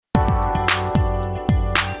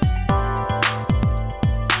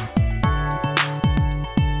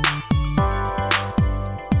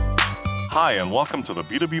Hi, and welcome to the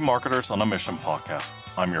B2B Marketers on a Mission podcast.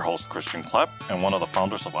 I'm your host, Christian Klepp, and one of the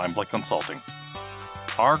founders of Einblick Consulting.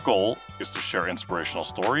 Our goal is to share inspirational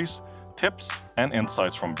stories, tips, and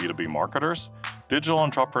insights from B2B marketers, digital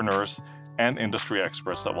entrepreneurs, and industry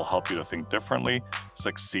experts that will help you to think differently,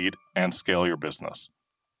 succeed, and scale your business.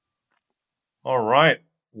 All right,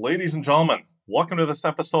 ladies and gentlemen, welcome to this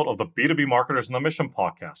episode of the B2B Marketers on a Mission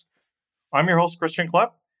podcast. I'm your host, Christian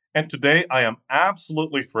Klepp. And today I am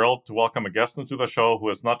absolutely thrilled to welcome a guest into the show who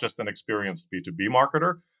is not just an experienced B2B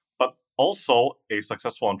marketer, but also a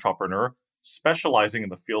successful entrepreneur specializing in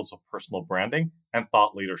the fields of personal branding and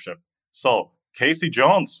thought leadership. So, Casey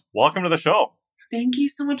Jones, welcome to the show. Thank you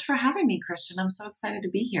so much for having me, Christian. I'm so excited to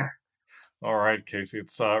be here. All right, Casey,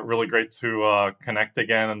 it's really great to connect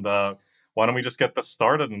again. And why don't we just get this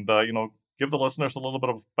started and, give the listeners a little bit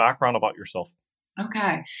of background about yourself.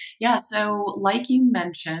 Okay. Yeah. So like you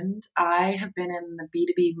mentioned, I have been in the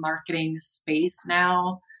B2B marketing space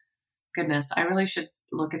now. Goodness, I really should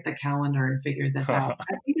look at the calendar and figure this out.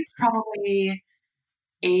 I think it's probably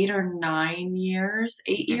 8 years,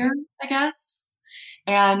 I guess.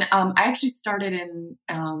 And I actually started in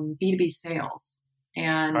B2B sales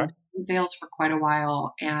and sales for quite a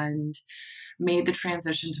while and made the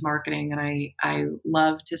transition to marketing. And I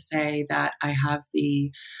love to say that I have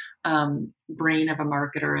the brain of a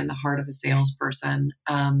marketer and the heart of a salesperson.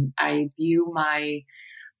 I view my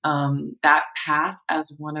that path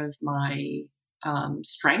as one of my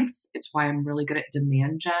strengths. It's why I'm really good at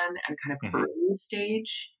demand gen and kind of early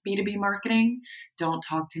stage B2B marketing. Don't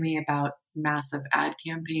talk to me about massive ad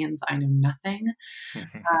campaigns. I know nothing.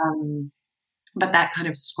 But that kind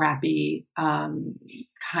of scrappy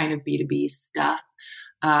kind of B2B stuff,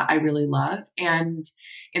 I really love. And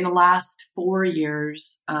in the last 4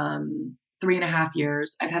 years, 3.5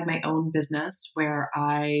 years, I've had my own business where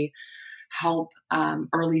I help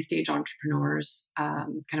early stage entrepreneurs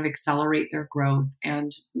kind of accelerate their growth.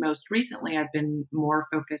 And most recently, I've been more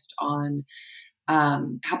focused on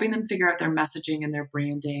helping them figure out their messaging and their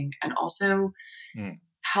branding, and also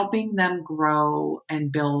helping them grow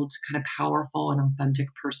and build kind of powerful and authentic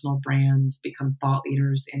personal brands, become thought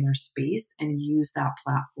leaders in their space, and use that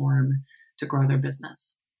platform to grow their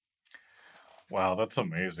business. Wow, that's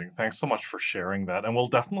amazing. Thanks so much for sharing that. And we'll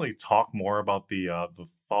definitely talk more about the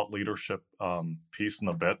thought leadership piece in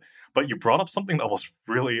a bit. But you brought up something that was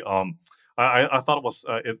really, I thought it was,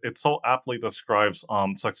 it so aptly describes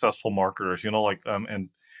successful marketers, and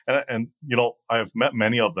I've met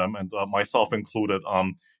many of them, and myself included.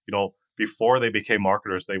 Before they became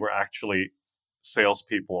marketers, they were actually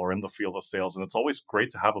salespeople or in the field of sales, and it's always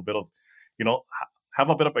great to have a bit of, have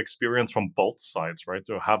a bit of experience from both sides, right?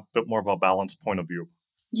 To have a bit more of a balanced point of view.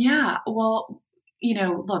 Yeah, well,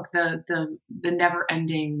 look, the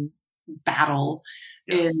never-ending battle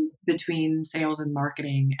is between sales and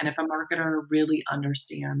marketing. And if a marketer really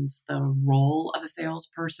understands the role of a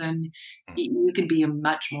salesperson, you can be a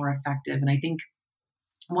much more effective. And I think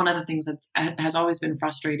one of the things that has always been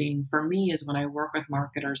frustrating for me is when I work with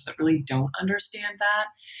marketers that really don't understand that,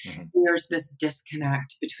 there's this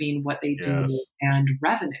disconnect between what they do and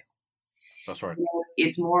revenue. That's right.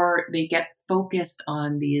 It's more, they get focused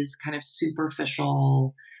on these kind of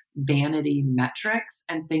superficial vanity metrics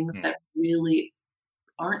and things that really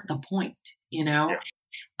aren't the point,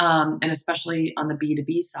 And especially on the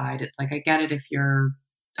B2B side, it's like, I get it if you're,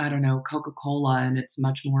 I don't know, Coca-Cola, and it's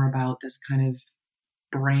much more about this kind of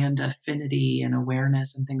brand affinity and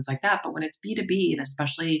awareness and things like that. But when it's B2B, and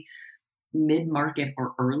especially mid-market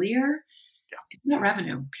or earlier, it's not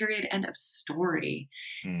revenue, period, end of story.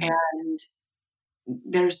 And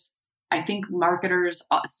I think marketers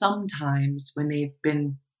sometimes, when they've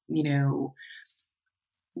been,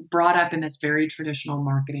 brought up in this very traditional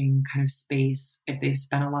marketing kind of space, if they've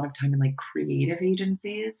spent a lot of time in like creative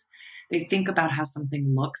agencies, they think about how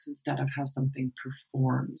something looks instead of how something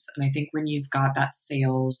performs. And I think when you've got that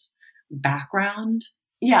sales background,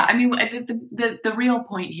 the real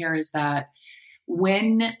point here is that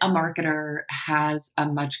when a marketer has a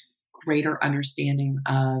much greater understanding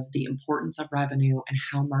of the importance of revenue and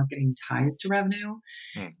how marketing ties to revenue,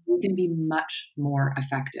 you can be much more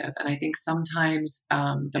effective. And I think sometimes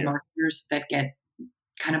the marketers that get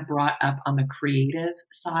kind of brought up on the creative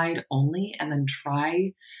side only and then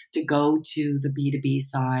try to go to the B2B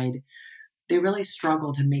side, they really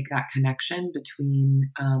struggle to make that connection between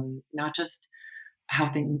not just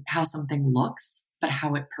how something looks, but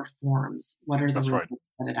how it performs. What are the results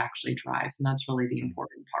that it actually drives? And that's really the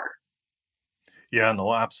important part. Yeah,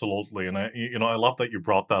 no, absolutely. And I love that you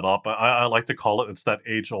brought that up. I like to call it's that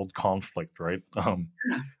age-old conflict, right? Yeah,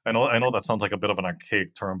 I know that sounds like a bit of an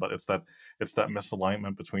archaic term, but it's that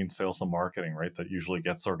misalignment between sales and marketing, right? That usually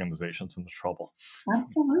gets organizations into trouble.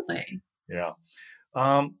 absolutely. Yeah.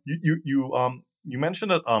 You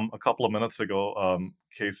mentioned it a couple of minutes ago,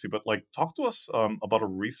 Casey, but like talk to us about a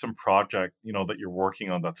recent project, that you're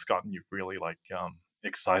working on that's gotten you really like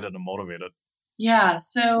excited and motivated. Yeah.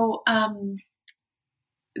 So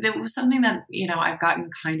there was something that I've gotten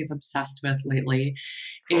kind of obsessed with lately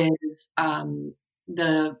Sure. is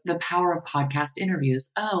the power of podcast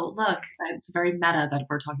interviews. Oh, look, it's very meta that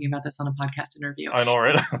we're talking about this on a podcast interview. I know,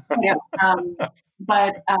 right? Yeah.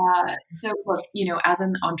 But so look, as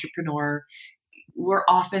an entrepreneur, we're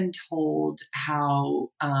often told how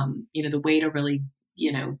the way to really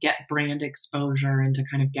get brand exposure and to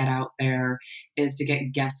kind of get out there is to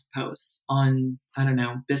get guest posts on, I don't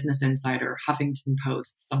know, Business Insider, Huffington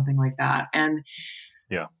Post, something like that. And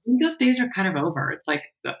Yeah. I think those days are kind of over. It's like,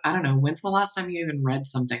 I don't know, when's the last time you even read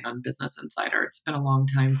something on Business Insider? It's been a long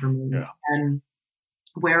time for me. Yeah. And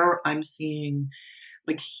where I'm seeing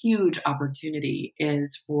like huge opportunity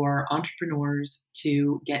is for entrepreneurs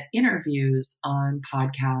to get interviews on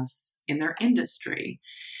podcasts in their industry.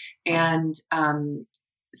 And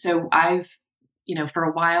so I've, for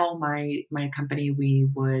a while, my company, we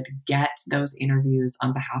would get those interviews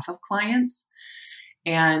on behalf of clients.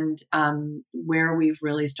 And where we've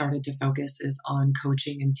really started to focus is on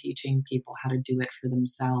coaching and teaching people how to do it for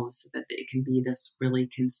themselves so that it can be this really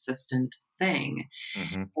consistent thing.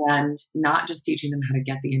 Hmm. And not just teaching them how to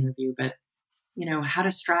get the interview, but how to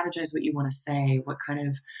strategize what you want to say, what kind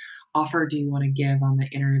of offer do you want to give on the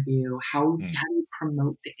interview, how do you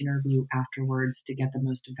promote the interview afterwards to get the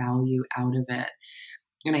most value out of it.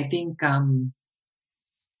 And I think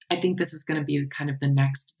this is going to be kind of the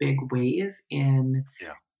next big wave in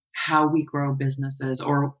Yeah. how we grow businesses,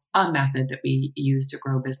 or a method that we use to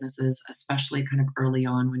grow businesses, especially kind of early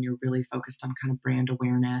on when you're really focused on kind of brand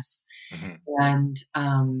awareness Hmm. and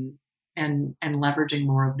and leveraging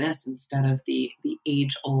more of this instead of the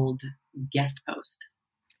age old guest post.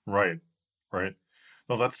 Right. Right.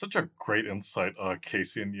 No, that's such a great insight,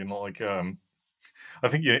 Casey. And like I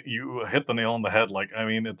think you hit the nail on the head. Like, I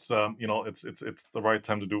mean, it's the right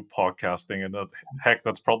time to do podcasting, and heck,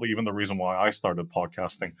 that's probably even the reason why I started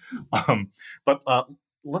podcasting. Um, but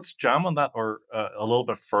let's jam on that, or a little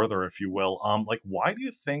bit further, if you will. Like, why do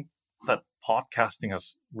you think that podcasting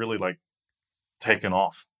has really like taken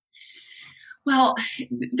off? Well,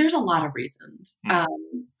 there's a lot of reasons.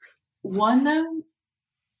 One though,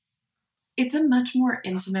 it's a much more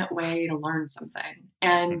intimate way to learn something.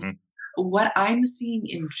 And Mm-hmm. what I'm seeing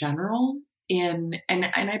in general and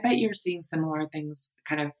I bet you're seeing similar things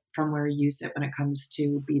kind of from where you sit when it comes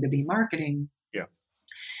to B2B marketing. Yeah.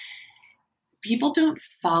 People don't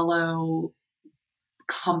follow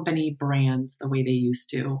company brands the way they used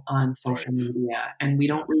to on social Right. media, and we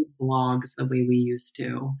don't Yes. read blogs the way we used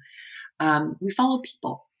to. We follow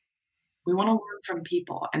people. We want to learn from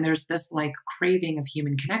people, and there's this like craving of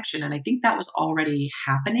human connection, and I think that was already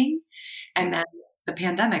happening. And Mm. then the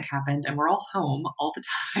pandemic happened, and we're all home all the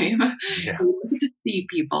time. Yeah. We don't get to see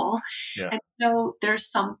people, Yeah. and so there's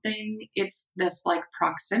something. It's this like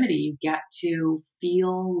proximity. You get to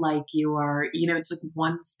feel like you are. It's like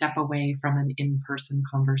one step away from an in-person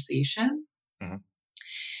conversation, Hmm.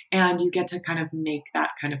 and you get to kind of make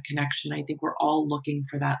that kind of connection. I think we're all looking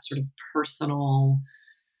for that sort of personal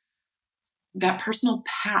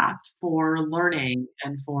path for learning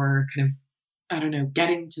and for kind of, I don't know,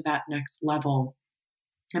 getting to that next level.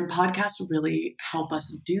 And podcasts really help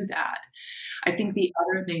us do that. I think the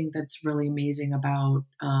other thing that's really amazing about,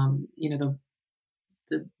 the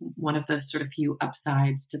one of the sort of few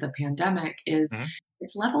upsides to the pandemic is Hmm.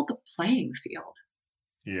 it's leveled the playing field,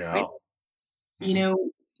 right? Yeah. You Hmm.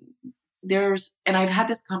 know, and I've had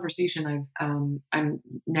this conversation. I'm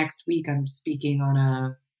next week. I'm speaking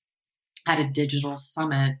at a digital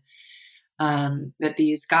summit that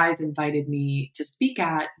these guys invited me to speak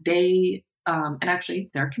at. And actually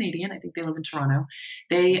they're Canadian. I think they live in Toronto.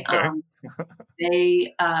 They Okay.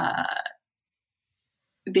 they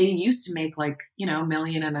they used to make like $1.5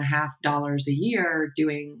 million a year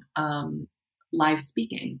doing live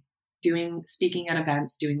speaking, doing speaking at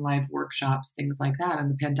events, doing live workshops, things like that.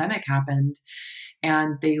 And the pandemic happened,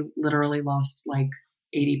 and they literally lost like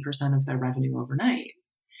 80% of their revenue overnight.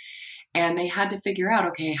 And they had to figure out,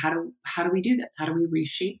 okay, how do we do this? How do we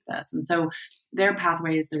reshape this? And so their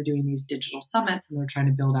pathway is they're doing these digital summits and they're trying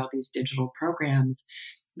to build out these digital programs.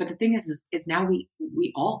 But the thing is now we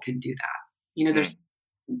all can do that. Mm.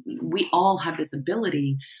 We all have this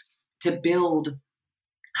ability to build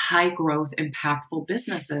high growth, impactful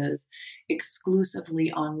businesses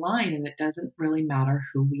exclusively online, and it doesn't really matter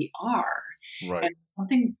who we are. Right. And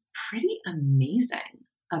something pretty amazing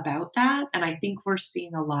about that. And I think we're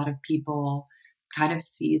seeing a lot of people kind of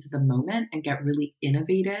seize the moment and get really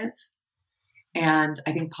innovative. And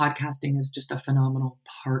I think podcasting is just a phenomenal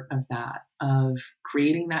part of that, of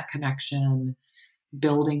creating that connection,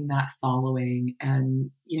 building that following,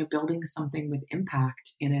 and building something with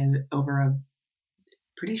impact over a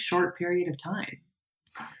pretty short period of time.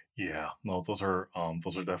 Yeah, no, those are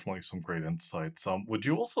definitely some great insights. Would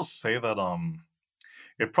you also say that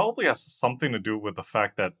it probably has something to do with the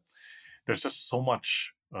fact that there's just so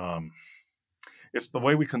much it's the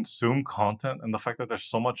way we consume content and the fact that there's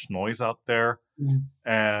so much noise out there,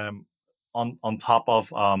 Mm. on top of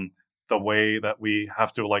the way that we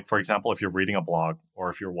have to, like, for example, if you're reading a blog or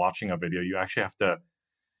if you're watching a video, you actually have to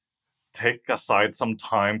take aside some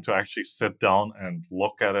time to actually sit down and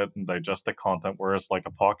look at it and digest the content. Whereas like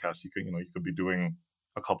a podcast, you could be doing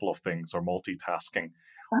a couple of things or multitasking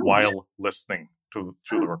Oh, yeah. while listening to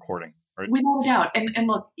the recording, right? Without a doubt. And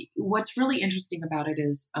look, what's really interesting about it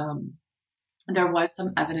is there was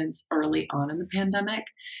some evidence early on in the pandemic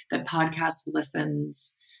that podcast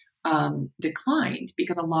listens declined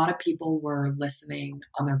because a lot of people were listening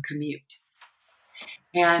on their commute.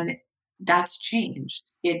 And that's changed.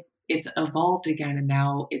 It's evolved again, and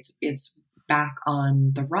now it's back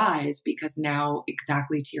on the rise because now,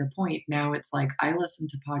 exactly to your point, now it's like I listen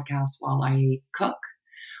to podcasts while I cook,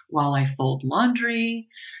 while I fold laundry,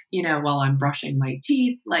 while I'm brushing my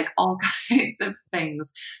teeth, like all kinds of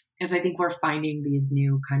things. And so I think we're finding these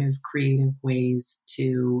new kind of creative ways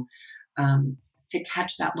um, to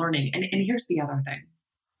catch that learning. And here's the other thing.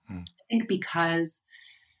 Hmm. I think because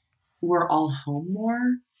we're all home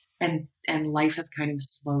more and life has kind of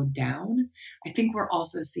slowed down, I think we're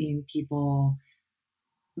also seeing people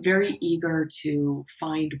very eager to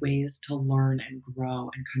find ways to learn and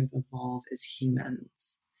grow and kind of evolve as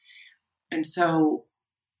humans. And so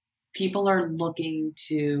people are looking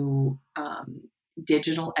to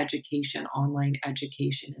digital education, online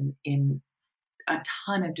education in a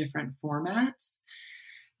ton of different formats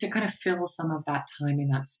to kind of fill some of that time in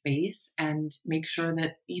that space and make sure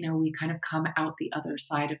that, we kind of come out the other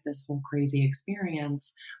side of this whole crazy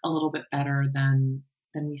experience a little bit better than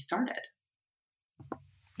we started.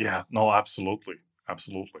 Yeah, no, absolutely.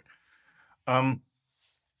 Absolutely. Um,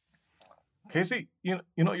 Casey, you're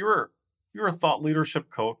a thought leadership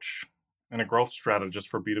coach and a growth strategist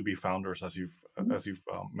for B2B founders, as you've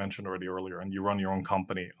mentioned already earlier, and you run your own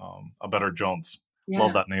company, A Better Jones. Love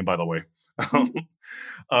Yeah. that name, by the way.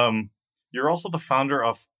 um, you're also the founder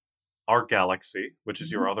of Our Galaxy, which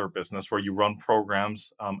is your other business, where you run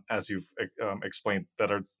programs, as you've explained,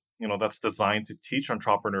 that's designed to teach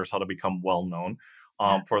entrepreneurs how to become well known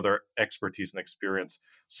Yeah. for their expertise and experience.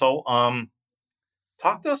 So,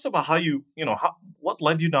 talk to us about what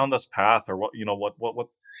led you down this path, or what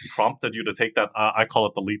prompted you to take that. I call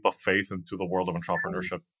it the leap of faith into the world of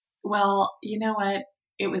entrepreneurship. Well, you know what?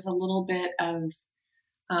 It was a little bit of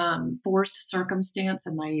forced circumstance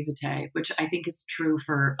and naivete, which I think is true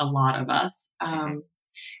for a lot of us. Hmm.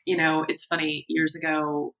 It's funny, years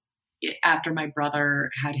ago, after my brother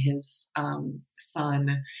had his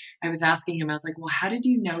son, I was asking him, I was like, well, how did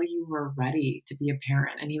you know you were ready to be a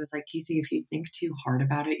parent? And he was like, Casey, if you think too hard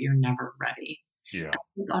about it, you're never ready. Yeah, I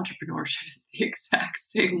think entrepreneurship is the exact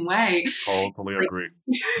same way. totally Like, agree.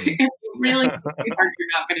 if you really think too hard,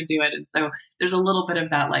 you're not going to do it. And so there's a little bit of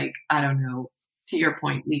that, like, I don't know, to your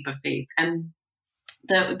point, leap of faith. And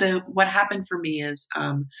what happened for me is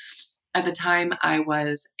at the time I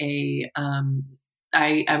was I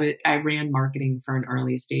ran marketing for an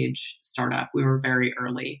early stage startup. We were very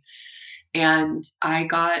early. And I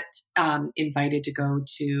got invited to go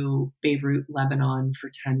to Beirut, Lebanon for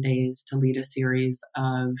 10 days to lead a series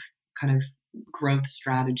of kind of growth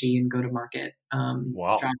strategy and go-to-market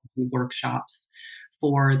Wow. strategy workshops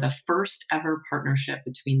for the first ever partnership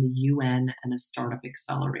between the UN and a startup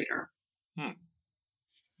accelerator. Hmm.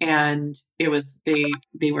 And it was,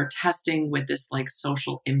 they were testing with this like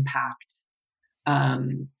social impact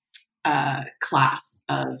class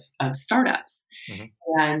of startups. Mm-hmm.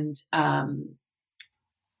 And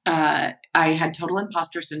I had total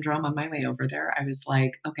imposter syndrome on my way over there. I was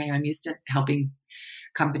like, okay, I'm used to helping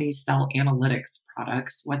companies sell analytics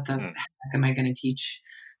products. What the heck am I going to teach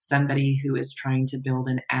somebody who is trying to build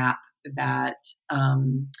an app that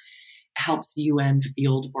helps UN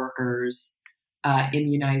field workers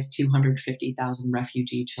immunize 250,000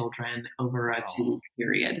 refugee children over a 2-week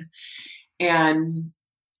period? And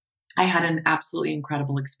I had an absolutely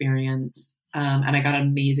incredible experience. And I got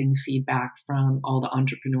amazing feedback from all the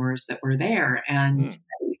entrepreneurs that were there. And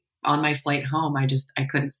on my flight home, I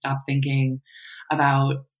couldn't stop thinking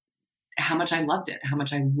about how much I loved it, how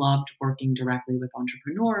much I loved working directly with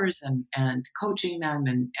entrepreneurs and coaching them.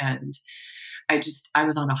 And I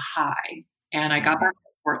was on a high. And I got back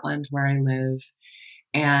to Portland where I live.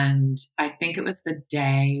 And I think it was the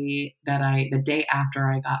day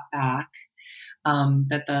after I got back,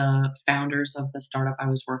 that the founders of the startup I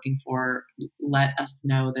was working for let us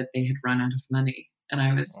know that they had run out of money. And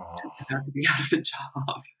I was just about to be out of a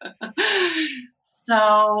job.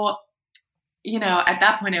 So, at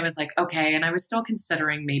that point I was like, okay. And I was still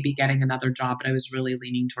considering maybe getting another job, but I was really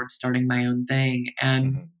leaning towards starting my own thing.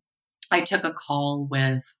 And I took a call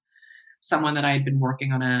with someone that I had been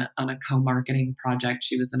working on a co-marketing project.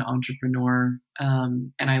 She was an entrepreneur.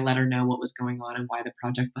 And I let her know what was going on and why the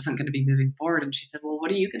project wasn't going to be moving forward. And she said, well,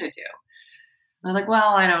 what are you going to do? And I was like,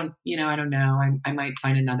 well, I don't know. I might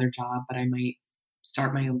find another job, but I might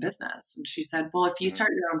start my own business. And she said, well, if you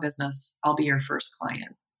start your own business, I'll be your first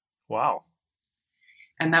client. Wow.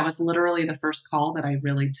 And that was literally the first call that I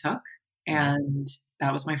really took. And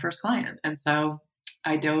that was my first client. And so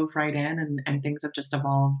I dove right in and things have just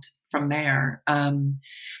evolved from there.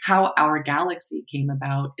 How Our Galaxy came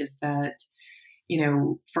about is that,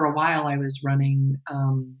 for a while I was running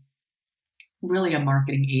really a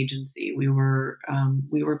marketing agency. We were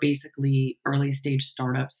basically early stage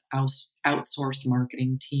startups, outsourced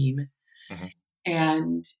marketing team.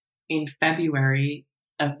 And in February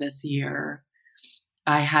of this year,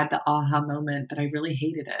 I had the aha moment that I really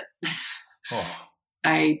hated it.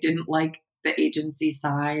 I didn't like the agency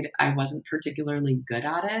side. I wasn't particularly good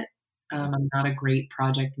at it. I'm not a great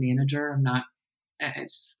project manager.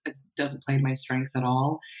 It doesn't play to my strengths at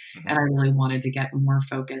all. And I really wanted to get more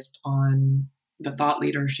focused on the thought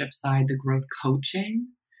leadership side, the growth coaching.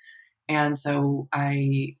 And so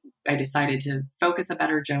I decided to focus a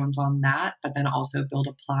Better Jones on that, but then also build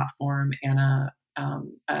a platform and a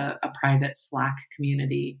private Slack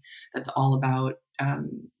community that's all about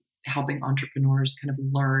helping entrepreneurs kind of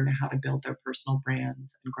learn how to build their personal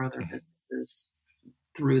brands and grow their businesses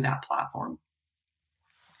through that platform.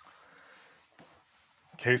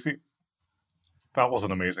 Casey, that was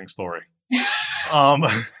an amazing story.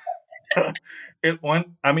 It went,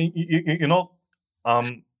 I mean,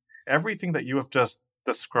 everything that you have just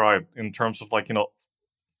described in terms of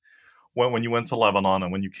when you went to Lebanon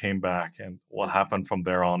and when you came back and what happened from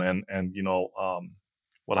there on and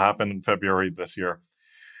what happened in February this year,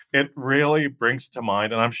 it really brings to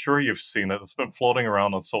mind, and I'm sure you've seen it. It's been floating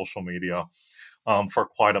around on social media for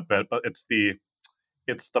quite a bit, but it's the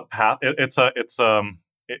path. It's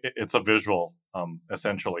a visual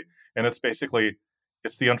essentially, and it's basically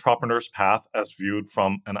the entrepreneur's path as viewed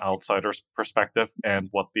from an outsider's perspective and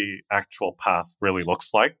what the actual path really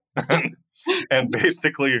looks like, and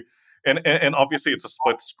basically. And obviously it's a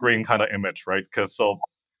split screen kind of image, right? Because so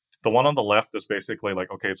the one on the left is basically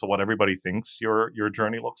like, okay, so what everybody thinks your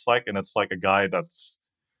journey looks like, and it's like a guy that's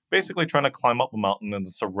basically trying to climb up a mountain, and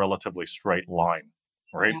it's a relatively straight line,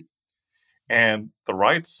 right? Yeah. And the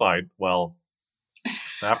right side, well,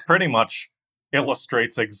 that pretty much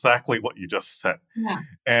illustrates exactly what you just said. Yeah.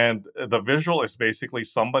 And the visual is basically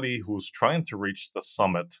somebody who's trying to reach the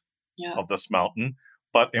summit of this mountain,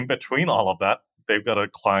 but in between all of that, they've got to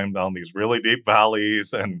climb down these really deep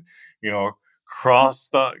valleys and, cross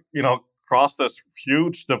this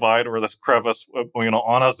huge divide or this crevice,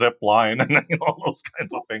 on a zip line and, all those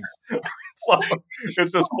kinds of things. So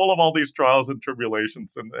it's just full of all these trials and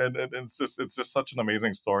tribulations. And it's just such an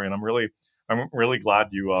amazing story. And I'm really glad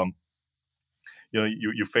you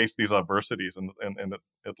faced these adversities and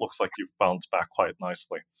it looks like you've bounced back quite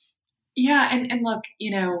nicely. Yeah. And look,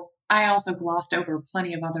 I also glossed over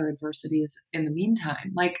plenty of other adversities in the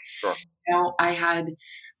meantime. Like, sure.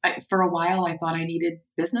 For a while, I thought I needed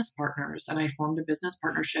business partners, and I formed a business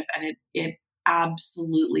partnership, and it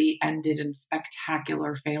absolutely ended in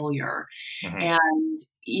spectacular failure. And,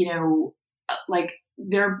 like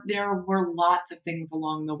there were lots of things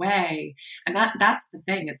along the way. And that's the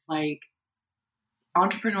thing. It's like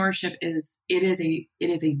entrepreneurship is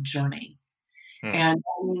a journey. And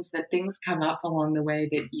that means that things come up along the way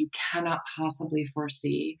that you cannot possibly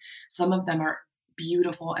foresee. Some of them are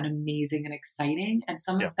beautiful and amazing and exciting. And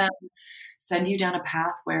some of them send you down a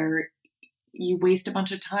path where you waste a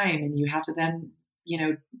bunch of time and you have to then,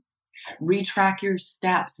 retrack your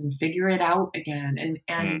steps and figure it out again.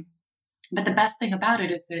 But the best thing about it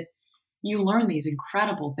is that you learn these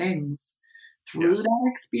incredible things through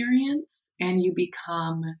that experience, and you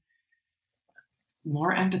become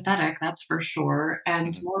More empathetic, that's for sure,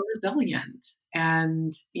 and Mhm. more resilient.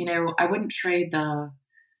 And, I wouldn't trade the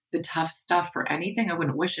tough stuff for anything. I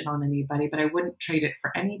wouldn't wish it on anybody, but I wouldn't trade it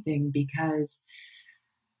for anything because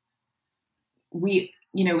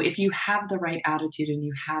if you have the right attitude and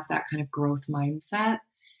you have that kind of growth mindset,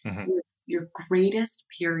 Mhm. your greatest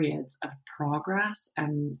periods of progress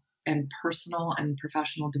and personal and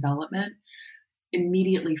professional development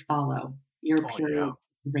immediately follow your Oh period yeah, of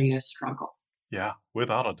greatest struggle. yeah,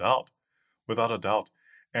 without a doubt, without a doubt.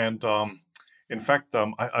 And in fact,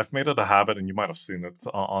 I've made it a habit, and you might have seen it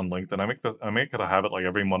on LinkedIn. I make it a habit, like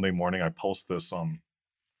every Monday morning, I post this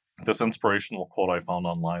inspirational quote I found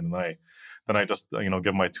online, and then I just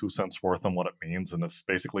give my 2 cents worth on what it means, and it's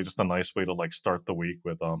basically just a nice way to like start the week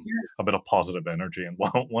with a bit of positive energy. And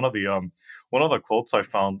one of the quotes I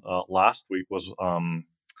found last week was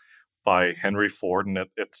by Henry Ford, and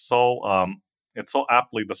it so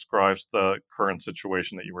aptly describes the current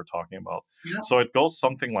situation that you were talking about. Yeah. So it goes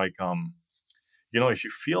something like, if you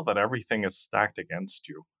feel that everything is stacked against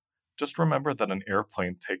you, just remember that an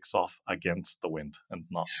airplane takes off against the wind and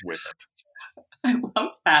not with it. I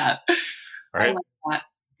love that. I Right? love that.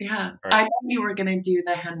 Yeah. Right? I thought you were going to do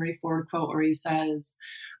the Henry Ford quote where he says,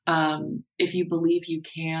 if you believe you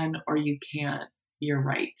can or you can't, you're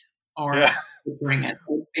right. Or Yeah. bring it.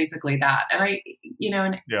 It's basically that. And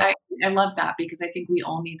Yeah. I love that because I think we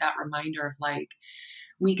all need that reminder of like,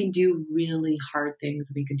 we can do really hard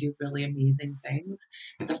things. We can do really amazing things.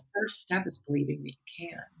 But the Mhm. first step is believing that you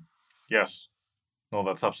can. Yes. No,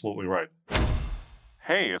 that's absolutely right.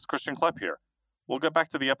 Hey, it's Christian Klepp here. We'll get back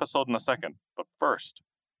to the episode in a second, but first,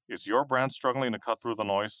 is your brand struggling to cut through the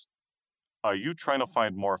noise? Are you trying to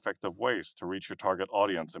find more effective ways to reach your target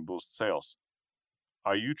audience and boost sales?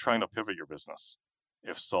 Are you trying to pivot your business?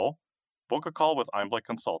 If so, book a call with Einblick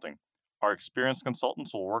Consulting. Our experienced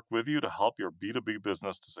consultants will work with you to help your B2B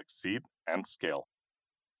business to succeed and scale.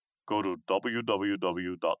 Go to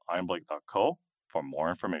www.einblick.co for more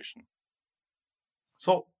information.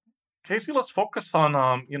 So, Casey, let's focus on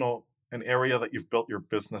an area that you've built your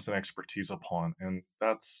business and expertise upon, and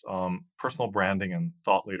that's personal branding and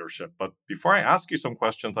thought leadership. But before I ask you some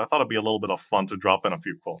questions, I thought it'd be a little bit of fun to drop in a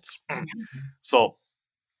few quotes. So,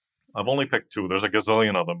 I've only picked two. There's a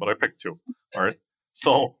gazillion of them, but I picked two. All right.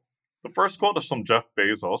 So, the first quote is from Jeff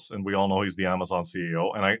Bezos, and we all know he's the Amazon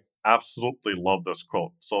CEO, and I absolutely love this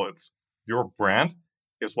quote. So, it's your brand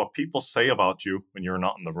is what people say about you when you're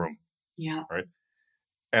not in the room, Yeah. right?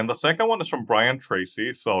 And the second one is from Brian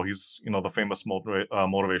Tracy. So he's, the famous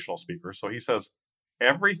motivational speaker. So he says,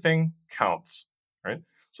 everything counts, right?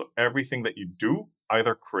 So everything that you do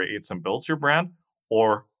either creates and builds your brand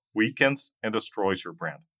or weakens and destroys your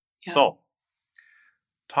brand. Yeah. So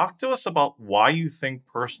talk to us about why you think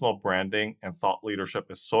personal branding and thought leadership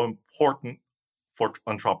is so important for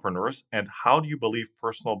entrepreneurs, and how do you believe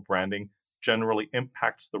personal branding generally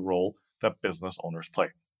impacts the role that business owners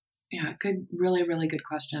play? Yeah. Good, really, really good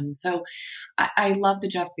question. So I love the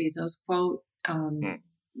Jeff Bezos quote. Mm,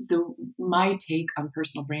 My take on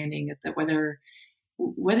personal branding is that whether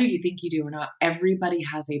you think you do or not, everybody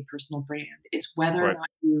has a personal brand. It's whether or right. not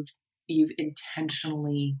you've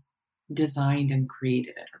intentionally designed and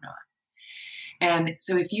created it or not. And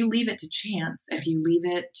so if you leave it to chance, if you leave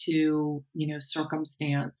it to,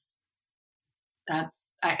 circumstance, I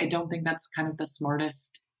don't think that's kind of the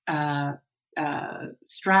smartest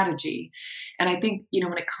strategy. And I think,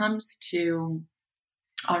 when it comes to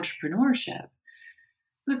entrepreneurship,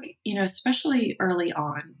 look, especially early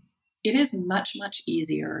on, it is much, much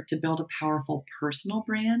easier to build a powerful personal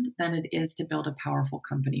brand than it is to build a powerful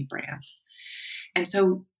company brand. And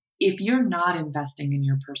so if you're not investing in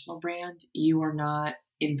your personal brand, you are not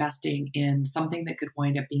investing in something that could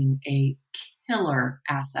wind up being a killer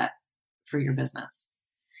asset for your business.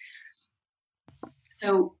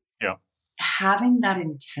 So Yeah. having that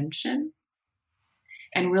intention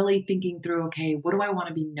and really thinking through, okay, what do I want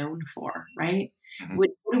to be known for, right? Mhm. What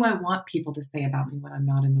do I want people to say about me when I'm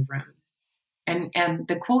not in the room? And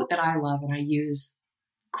the quote that I love and I use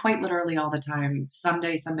quite literally all the time,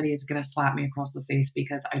 someday somebody is going to slap me across the face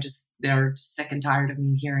because they're sick and tired of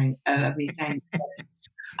me hearing of me saying.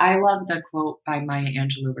 I love the quote by Maya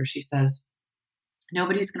Angelou where she says,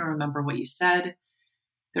 "Nobody's going to remember what you said.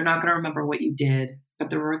 They're not going to remember what you did, but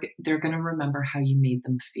they're going to remember how you made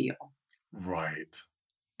them feel." Right.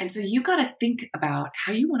 And so you got to think about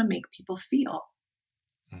how you want to make people feel.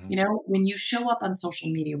 Mhm. When you show up on social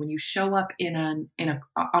media, when you show up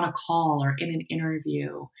on a call or in an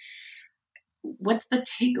interview, what's the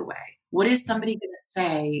takeaway? What is Mhm. somebody going to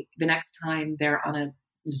say the next time they're on a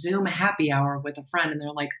Zoom happy hour with a friend and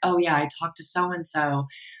they're like, "Oh yeah, I talked to so and so.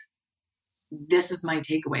 this is my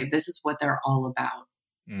takeaway. This is what they're all about.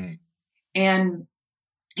 Mm. And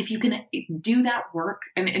if you can do that work,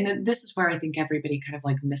 and this is where I think everybody kind of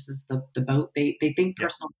like misses the boat. They think Yeah.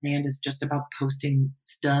 personal brand is just about posting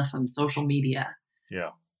stuff on social media.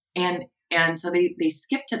 Yeah. And so they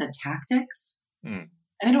skip to the tactics, Mm.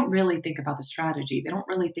 and they don't really think about the strategy. They don't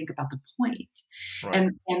really think about the point. Right.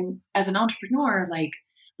 And as an entrepreneur, like,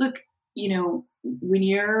 look,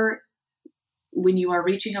 when you are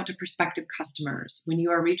reaching out to prospective customers, when you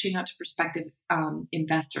are reaching out to prospective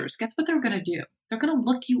investors, guess what they're going to do? They're going to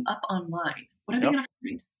look you up online. What are they Yep. going to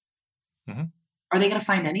find? Mm-hmm. Are they going to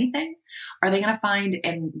find anything? Are they going to find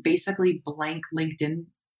an basically blank LinkedIn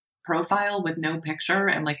profile with no picture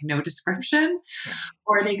and like no description? Yeah.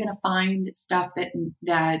 Or are they going to find stuff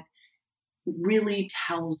that really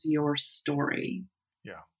tells your story?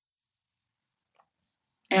 Yeah.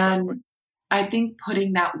 And Exactly. I think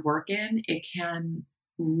putting that work in, it can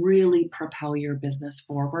really propel your business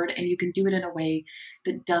forward. And you can do it in a way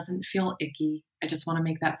that doesn't feel icky. I just want to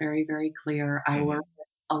make that very, very clear. I Mm-hmm. work with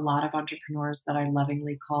a lot of entrepreneurs that I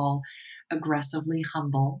lovingly call aggressively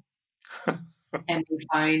humble. And they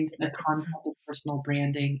find the concept of personal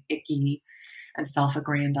branding icky and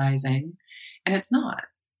self-aggrandizing. And it's not.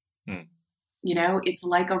 Mm. It's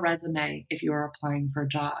like a resume if you're applying for a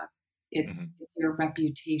job. Mm-hmm. It's your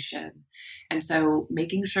reputation. And so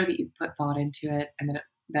making sure that you put thought into it and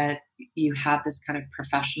that you have this kind of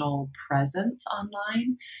professional presence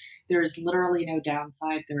online, there is literally no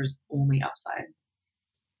downside. There is only upside.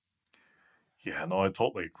 Yeah, no, I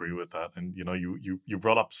totally agree with that. And you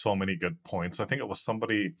brought up so many good points. I think it was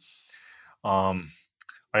somebody. I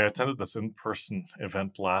attended this in-person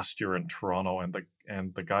event last year in Toronto,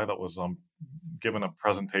 and the guy that was given a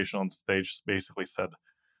presentation on stage basically said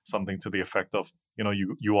something to the effect of,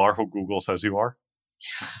 you are who Google says you are.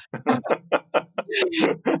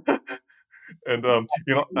 And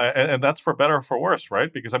and that's for better or for worse,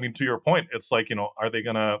 right? Because I mean, to your point, it's like, are they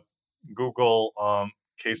gonna Google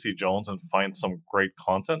Casey Jones and find some great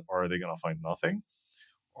content, or are they gonna find nothing?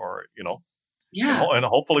 Or Yeah, and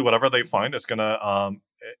hopefully whatever they find is gonna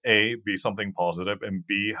A, be something positive, and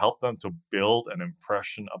B, help them to build an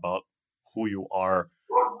impression about who you are,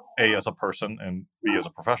 A, as a person, and B, as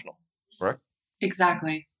a professional, correct?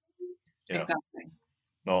 exactly. Yeah. Exactly.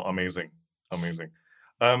 No, amazing.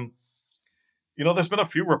 Um, there's been a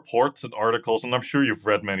few reports and articles, and I'm sure you've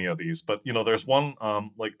read many of these, but there's one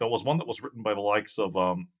like there was one that was written by the likes of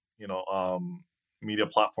media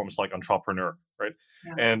platforms like Entrepreneur, right?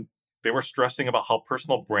 Yeah. And they were stressing about how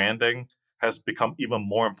personal branding has become even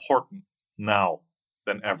more important now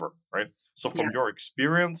than ever, right? So from Yeah. your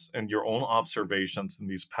experience and your own observations in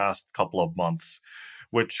these past couple of months,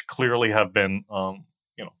 which clearly have been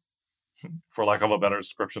for lack of a better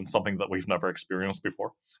description, something that we've never experienced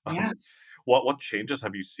before. Yeah. What changes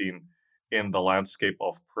have you seen in the landscape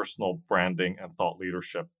of personal branding and thought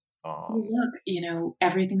leadership? Well, look,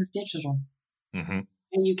 everything's digital. Mm-hmm.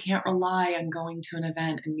 And you can't rely on going to an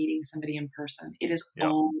event and meeting somebody in person. It is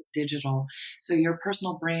all digital. So your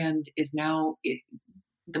personal brand is now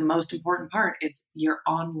the most important part is your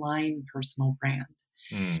online personal brand.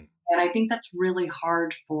 Mm. And I think that's really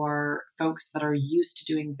hard for folks that are used to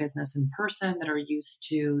doing business in person, that are used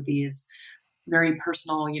to these very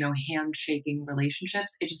personal, handshaking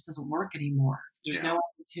relationships. It just doesn't work anymore. There's no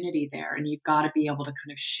opportunity there. And you've got to be able to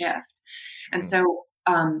kind of shift. And so,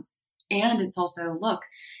 and it's also, look,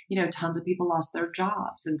 tons of people lost their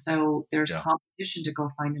jobs. And so there's competition to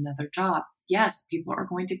go find another job. Yes, people are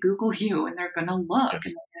going to Google you and they're going to look and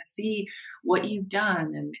they're going to see what you've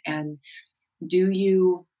done. And do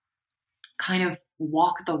you kind of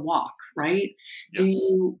walk the walk, right? Yes.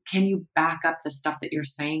 Can you back up the stuff that you're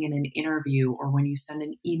saying in an interview or when you send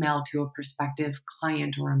an email to a prospective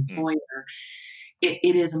client or employer?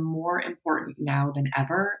 It is more important now than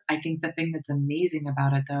ever. I think the thing that's amazing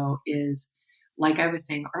about it though is, like I was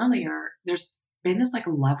saying earlier, there's been this like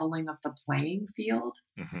leveling of the playing field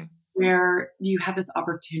where you have this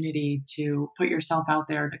opportunity to put yourself out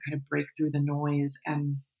there to kind of break through the noise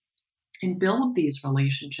and build these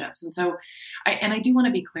relationships. And so I do want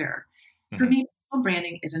to be clear. For me, personal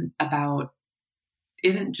branding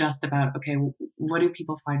isn't just about, okay, what do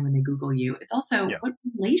people find when they Google you? It's also what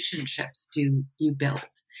relationships do you build?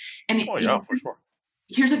 And for sure.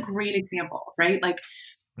 Here's a great example, right? Like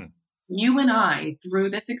you and I, through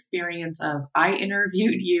this experience of I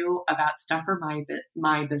interviewed you about stuff for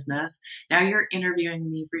my business. Now you're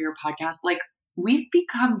interviewing me for your podcast. Like we've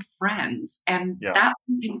become friends and that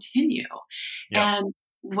will continue. And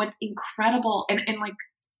what's incredible, and like,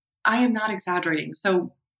 I am not exaggerating.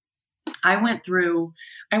 So I went through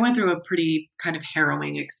a pretty kind of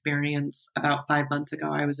harrowing experience about 5 months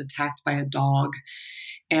ago. I was attacked by a dog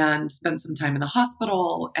and spent some time in the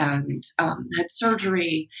hospital and had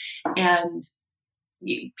surgery. And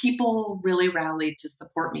people really rallied to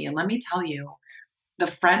support me. And let me tell you, the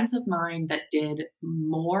friends of mine that did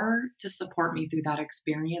more to support me through that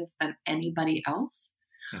experience than anybody else,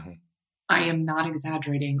 Mhm. I am not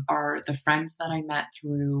exaggerating, are the friends that I met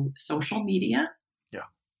through social media Yeah.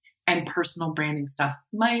 and personal branding stuff.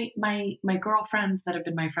 My girlfriends that have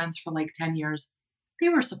been my friends for like 10 years, they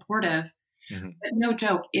were supportive. Mhm. But no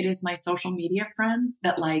joke, it is my social media friends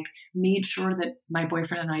that like made sure that my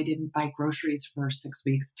boyfriend and I didn't buy groceries for 6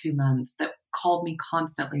 weeks, 2 months, that called me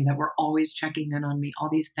constantly, that were always checking in on me, all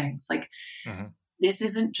these things. Like, Mhm. this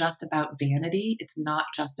isn't just about vanity. It's not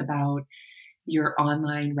just about your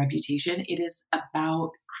online reputation. It is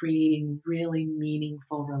about creating really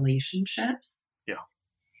meaningful relationships. Yeah.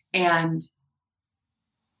 And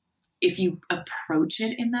if you approach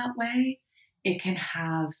it in that way, it can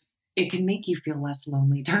have it can make you feel less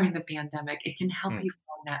lonely during the pandemic. It can help Mm. you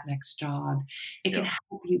find that next job. It can Yeah.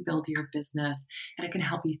 help you build your business, and it can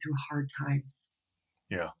help you through hard times.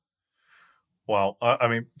 Yeah. Well, I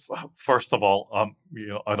mean, first of all,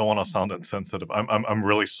 I don't want to sound insensitive. I'm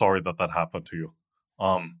really sorry that that happened to you.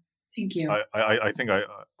 Um, Thank you. I think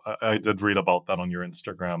I did read about that on your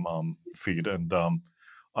Instagram feed, and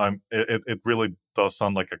it really does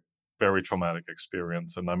sound like a very traumatic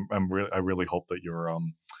experience, and I really hope that you're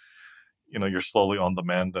slowly on the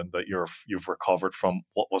mend and that you've recovered from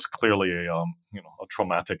what was clearly a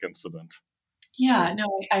traumatic incident. Yeah, no,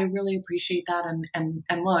 I really appreciate that.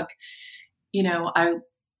 And look, you know,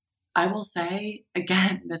 I will say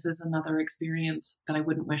again, this is another experience that I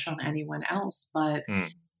wouldn't wish on anyone else, but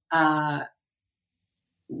Mm. uh,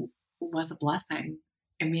 was a blessing.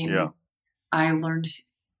 I Yeah. mean, I learned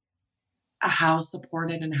how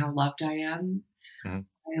supported and how loved I am. Hmm.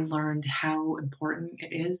 I learned how important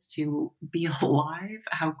it is to be alive,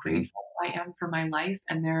 how Hmm. grateful I am for my life.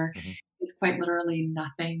 And there Hmm. is quite literally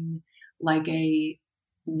nothing like a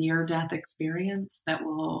near death experience that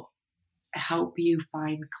will help you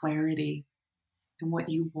find clarity in what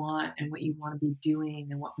you want and what you want to be doing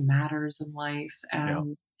and what matters in life. Yeah.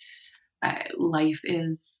 And life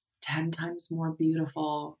is 10 times more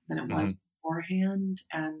beautiful than it Hmm. was beforehand.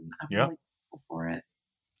 And I'm Yeah. really grateful for it.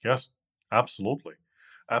 Yes. Absolutely.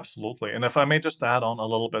 Absolutely. And if I may just add on a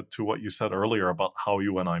little bit to what you said earlier about how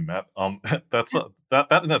you and I met,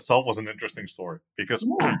 that in itself was an interesting story because,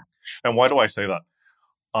 Yeah. and why do I say that?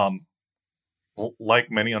 Um, like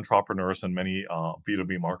many entrepreneurs and many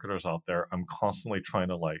B2B marketers out there, I'm constantly trying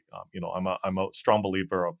to I'm a strong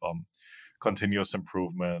believer of continuous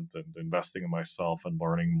improvement and investing in myself and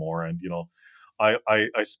learning more. And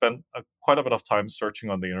I spent quite a bit of time searching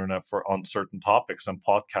on the internet for uncertain topics, and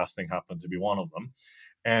podcasting happened to be one of them.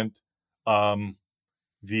 And um,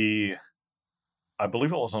 the I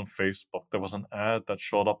believe it was on Facebook. There was an ad that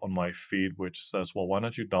showed up on my feed which says, "Well, why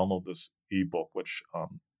don't you download this ebook which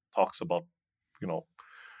talks about you know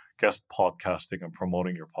guest podcasting and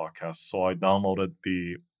promoting your podcast?" So I downloaded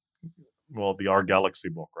the Our Galaxy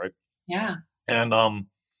book, right? Yeah. And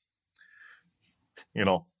you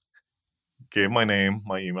know, gave my name,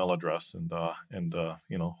 my email address, and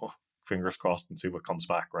fingers crossed and see what comes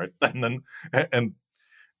back, right? And then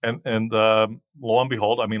and lo and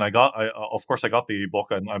behold, I mean, of course I got the ebook,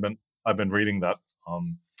 and I've been reading that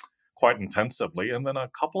quite intensively. And then a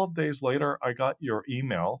couple of days later, I got your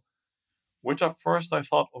email, which at first I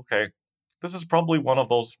thought, okay, this is probably one of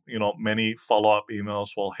those, many follow up emails.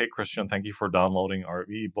 Well, hey, Christian, thank you for downloading our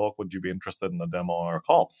ebook. Would you be interested in a demo or a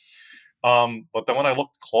call? But then when I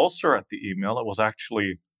looked closer at the email, it was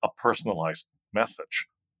actually a personalized message.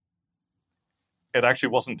 It actually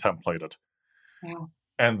wasn't templated. Wow.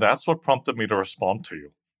 And that's what prompted me to respond to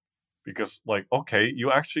you. Because, like, okay,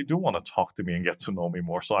 you actually do want to talk to me and get to know me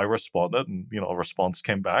more. So I responded, and a response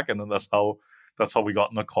came back, and then that's how we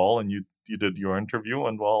got in a call, and you did your interview,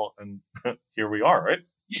 and here we are, right?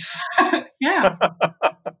 Yeah.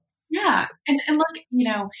 Yeah. And look,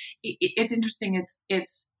 it's interesting.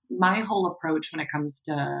 It's my whole approach when it comes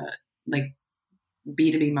to like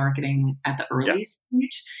B2B marketing at the Yeah. early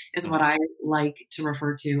stage is Mhm. what I like to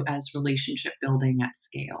refer to as relationship building at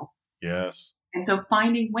scale. Yes. And so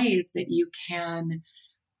finding ways that you can,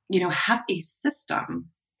 have a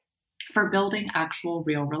system for building actual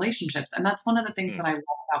real relationships. And that's one of the things Mm. that I love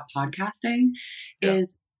about podcasting Yeah.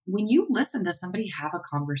 is when you listen to somebody have a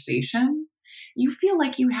conversation, you feel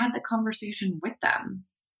like you had the conversation with them.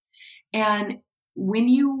 And when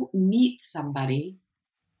you meet somebody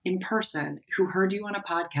in person who heard you on a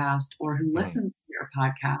podcast or who Mhm. listened to your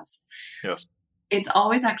podcast, Yes. it's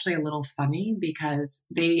always actually a little funny because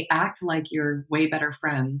they act like you're way better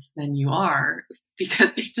friends than you are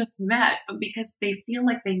because you just met, but because they feel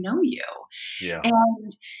like they know you. Yeah.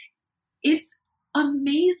 And it's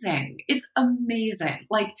amazing. It's amazing.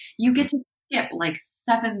 Like you Hmm. get to skip like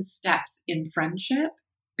 7 steps in friendship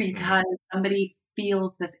Hmm. because somebody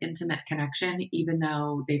feels this intimate connection even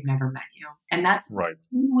though they've never met you. And that's Right.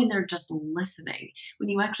 when they're just listening. When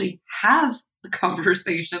you actually have a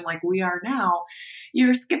conversation like we are now,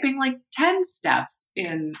 you're skipping like 10 steps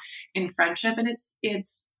in friendship, and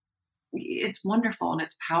it's wonderful and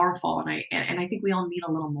it's powerful, and I think we all need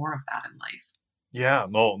a little more of that in life. Yeah.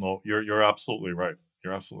 No, no, you're absolutely right.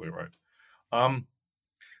 You're absolutely right. Um,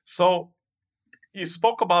 so you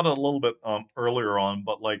spoke about it a little bit earlier on,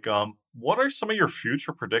 but like what are some of your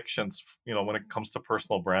future predictions, when it comes to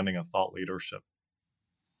personal branding and thought leadership?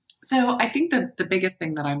 So I think the biggest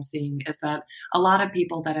thing that I'm seeing is that a lot of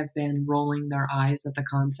people that have been rolling their eyes at the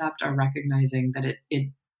concept are recognizing that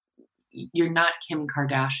it you're not Kim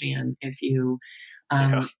Kardashian if you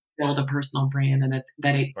Yeah. build a personal brand, and that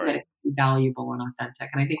Right. it's valuable and authentic.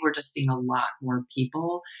 And I think we're just seeing a lot more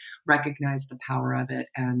people recognize the power of it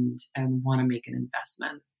and want to make an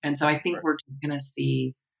investment. And so I think Right. we're just going to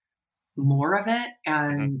see more of it Hmm.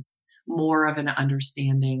 and more of an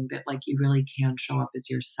understanding that like you really can show up as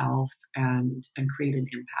yourself and create an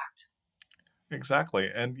impact. Exactly.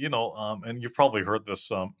 And and you've probably heard this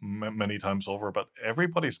many times over, but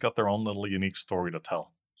everybody's got their own little unique story to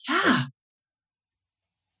tell, right? Yeah,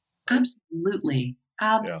 Right. absolutely.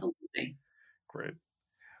 Yeah. Absolutely. Great.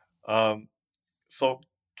 Um, so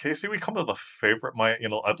Casey, we come to the favorite,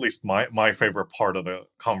 at least my favorite part of the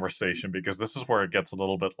conversation, because this is where it gets a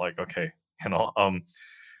little bit like, okay, you know, um,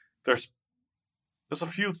 there's there's a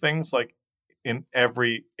few things like in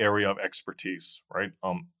every area of expertise, right?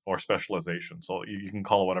 Or specialization. So you can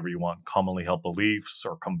call it whatever you want, commonly held beliefs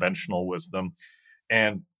or conventional wisdom.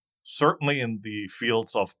 And certainly in the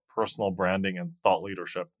fields of personal branding and thought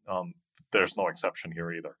leadership, there's no exception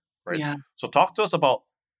here either, right? Yeah. So talk to us about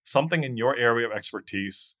something in your area of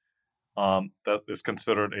expertise that is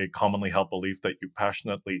considered a commonly held belief that you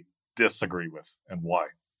passionately disagree with, and why.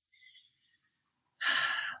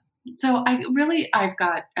 So I've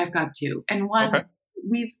got two. And Okay. one,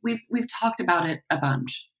 we've talked about it a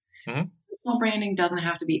bunch. Hmm. Personal branding doesn't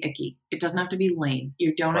have to be icky. It doesn't have to be lame.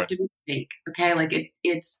 You don't have Right. to be fake. Okay? Like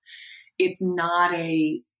it's not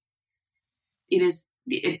a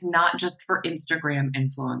it's not just for Instagram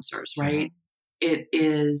influencers, Hmm. right? It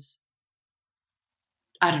is,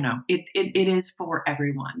 I don't know. It is for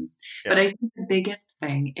everyone. But Yeah. I think the biggest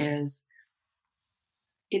thing is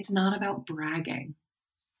it's not about bragging.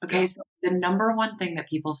 Yeah. Okay? So the number one thing that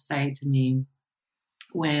people say to me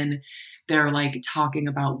when they're like talking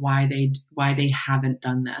about why they haven't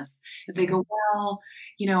done this is they Hmm. go, well,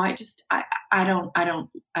 I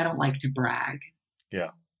don't like to brag.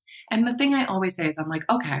 Yeah. And the thing I always say is I'm like,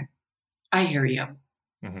 okay, I hear you.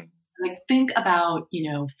 Hmm. Like think about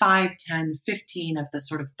 5, 10, 15 of the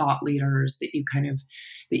sort of thought leaders that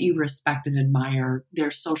you respect and admire, their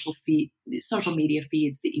social media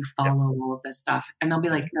feeds that you Yeah. follow, all of this stuff, and they'll be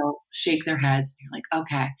like, Hmm. they'll shake their heads, and you're like,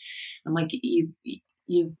 okay. I'm like,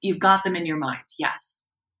 you've got them in your mind, yes.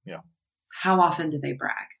 Yeah. How often do they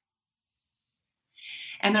brag?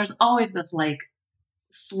 And there's always this like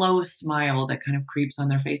slow smile that kind of creeps on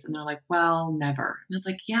their face, and they're like, well, never. And it's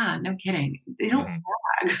like, yeah, no kidding, they don't Hmm.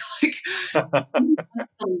 brag. Like, who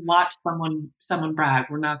wants to watch someone brag?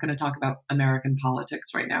 We're not going to talk about American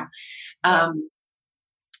politics right now. No, Um,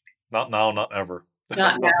 not now, not ever.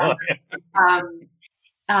 not now. Um,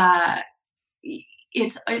 uh,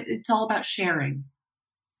 it's all about sharing.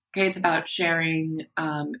 Okay, it's about sharing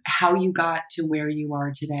how you got to where you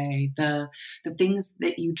are today, the things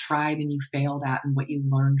that you tried and you failed at, and what you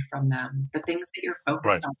learned from them, the things that you're focused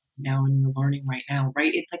Right. on now and you're learning right now.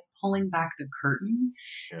 Right? It's like pulling back the curtain,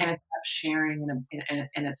 Yeah. and it's about sharing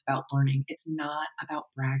and it's about learning. It's not about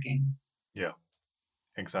bragging. Yeah.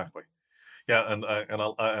 Exactly. Yeah, and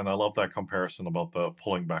I love that comparison about the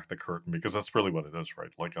pulling back the curtain, because that's really what it is,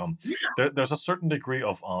 right? Like there's a certain degree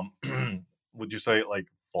of would you say like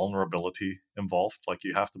vulnerability involved? Like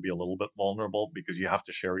you have to be a little bit vulnerable because you have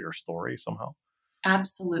to share your story somehow.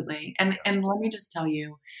 Absolutely. And Yeah. and let me just tell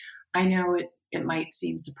you, I know it might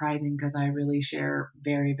seem surprising because I really share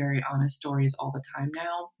very, very honest stories all the time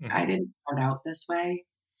now. Hmm. I didn't start out this way.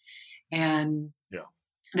 And Yeah.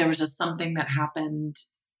 there was just something that happened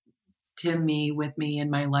to me with me in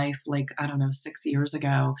my life, like, I don't know, 6 years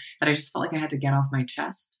ago, that I just felt like I had to get off my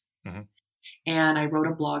chest. Hmm. And I wrote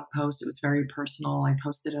a blog post. It was very personal. I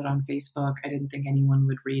posted it on Facebook. I didn't think anyone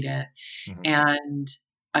would read it. Mhm. And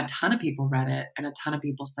a ton of people read it, and a ton of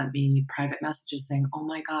people sent me private messages saying, "Oh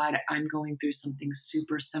my God, I'm going through something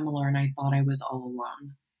super similar, and I thought I was all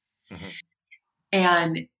alone." Mhm.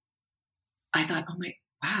 And I thought, "Oh my,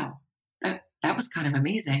 wow, that was kind of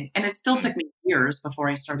amazing." And it still took me years before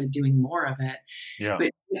I started doing more of it. Yeah.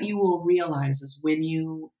 But what you will realize is when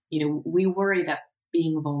we worry that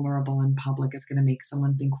being vulnerable in public is going to make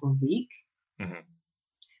someone think we're weak. Mhm.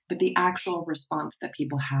 But the actual response that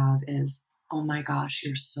people have is, "Oh my gosh,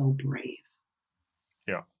 you're so brave."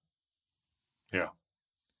 Yeah. Yeah.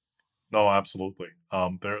 No, absolutely.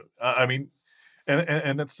 I mean,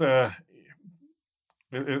 and it's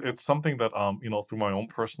something that through my own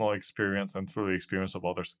personal experience and through the experience of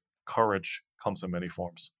others, courage comes in many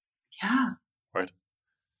forms, Yeah. right?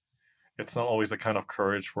 It's not always the kind of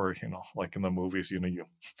courage where, like in the movies, you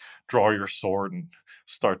draw your sword and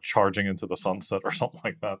start charging into the sunset or something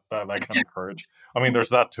like that. That kind of courage. I mean, there's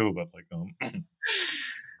that too, but like, but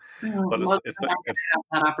Most it's of us it's have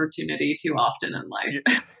that opportunity too often in life.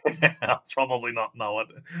 yeah, probably not now.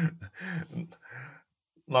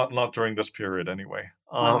 Not during this period anyway.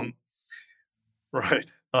 Well,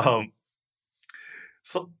 Right.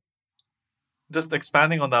 So just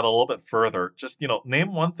expanding on that a little bit further, just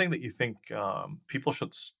name one thing that you think people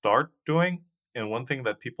should start doing, and one thing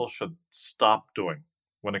that people should stop doing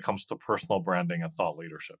when it comes to personal branding and thought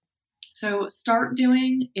leadership. so start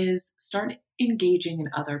engaging in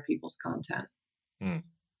other people's content. Mm.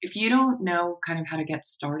 If you don't know kind of how to get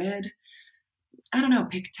started, I don't know,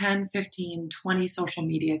 pick 10, 15, 20 social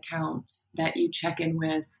media accounts that you check in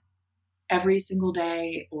with every single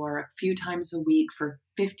day or a few times a week for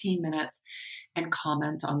 15 minutes and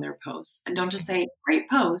comment on their posts. And don't just say, "Great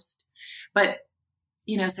post," but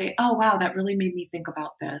say, "Oh, wow, that really made me think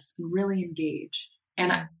about this," and really engage.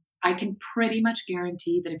 And I can pretty much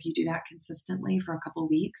guarantee that if you do that consistently for a couple of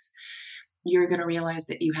weeks, you're going to realize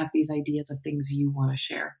that you have these ideas of things you want to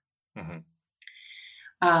share. Mm-hmm.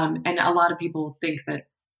 And a lot of people think that,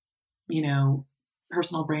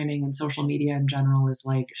 personal branding and social media in general is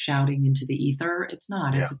like shouting into the ether. It's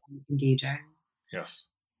not, Yeah. it's engaging. Yes.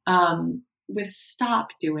 With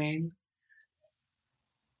stop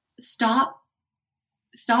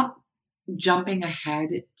jumping ahead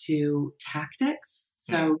to tactics.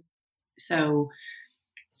 So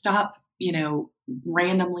stop,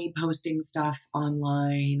 randomly posting stuff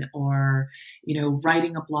online or,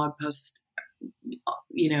 writing a blog post,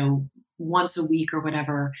 once a week or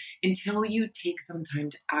whatever, until you take some time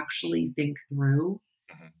to actually think through,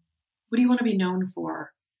 Mm-hmm. what do you want to be known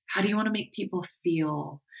for? How do you want to make people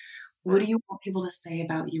feel? What Right. do you want people to say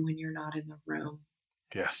about you when you're not in the room?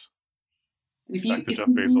 Yes. And Back to Jeff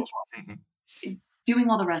Bezos. Mm-hmm. doing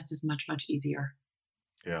all the rest is much, much easier.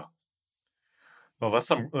 Yeah. No, that's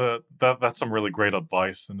some really great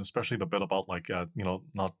advice, and especially the bit about like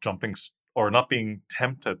not jumping or not being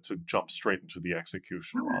tempted to jump straight into the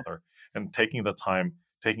execution rather, and taking the time,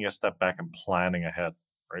 taking a step back and planning ahead,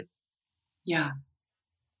 right? Yeah.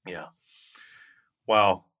 Yeah.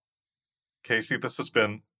 Wow, Casey, this has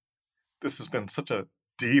been such a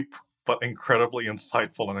deep but incredibly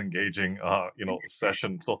insightful and engaging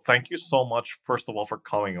session. So thank you so much, first of all, for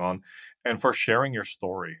coming on and for sharing your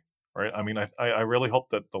story. Right. I mean, I really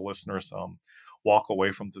hope that the listeners walk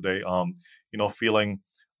away from today feeling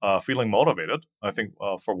motivated. I think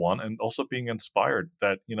for one, and also being inspired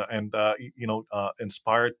that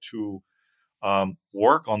inspired to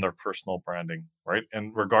work on their personal branding, right?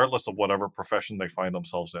 And regardless of whatever profession they find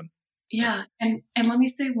themselves in. Yeah. And let me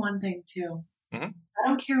say one thing too. Mm-hmm. I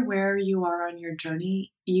don't care where you are on your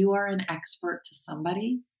journey, you are an expert to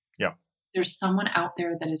somebody. Yeah. There's someone out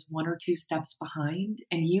there that is 1 or 2 steps behind,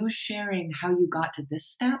 and you sharing how you got to this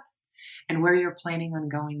step and where you're planning on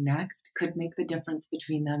going next could make the difference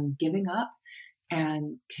between them giving up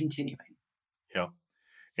and continuing. Yeah,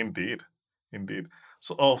 indeed.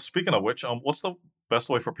 So, speaking of which, what's the best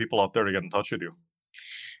way for people out there to get in touch with you?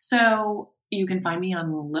 So you can find me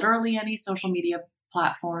on literally any social media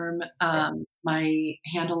platform. My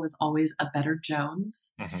handle is always A Better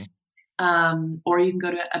Jones. Mm-hmm. Or you can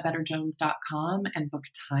go to abetterjones.com and book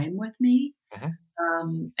time with me.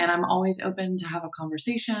 Mm-hmm. And I'm always open to have a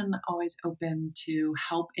conversation, always open to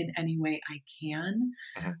help in any way I can.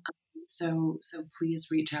 Mm-hmm. So please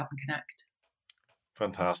reach out and connect.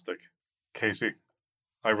 Fantastic. Casey,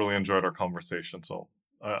 I really enjoyed our conversation. So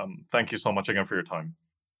thank you so much again for your time.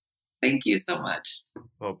 Thank you so much.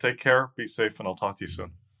 Well, take care, be safe, and I'll talk to you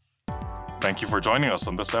soon. Thank you for joining us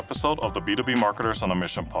on this episode of the B2B Marketers on a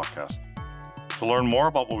Mission podcast. To learn more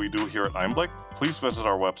about what we do here at Einblick, please visit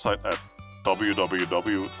our website at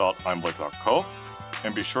www.imblake.co,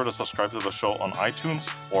 and be sure to subscribe to the show on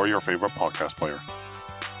iTunes or your favorite podcast player.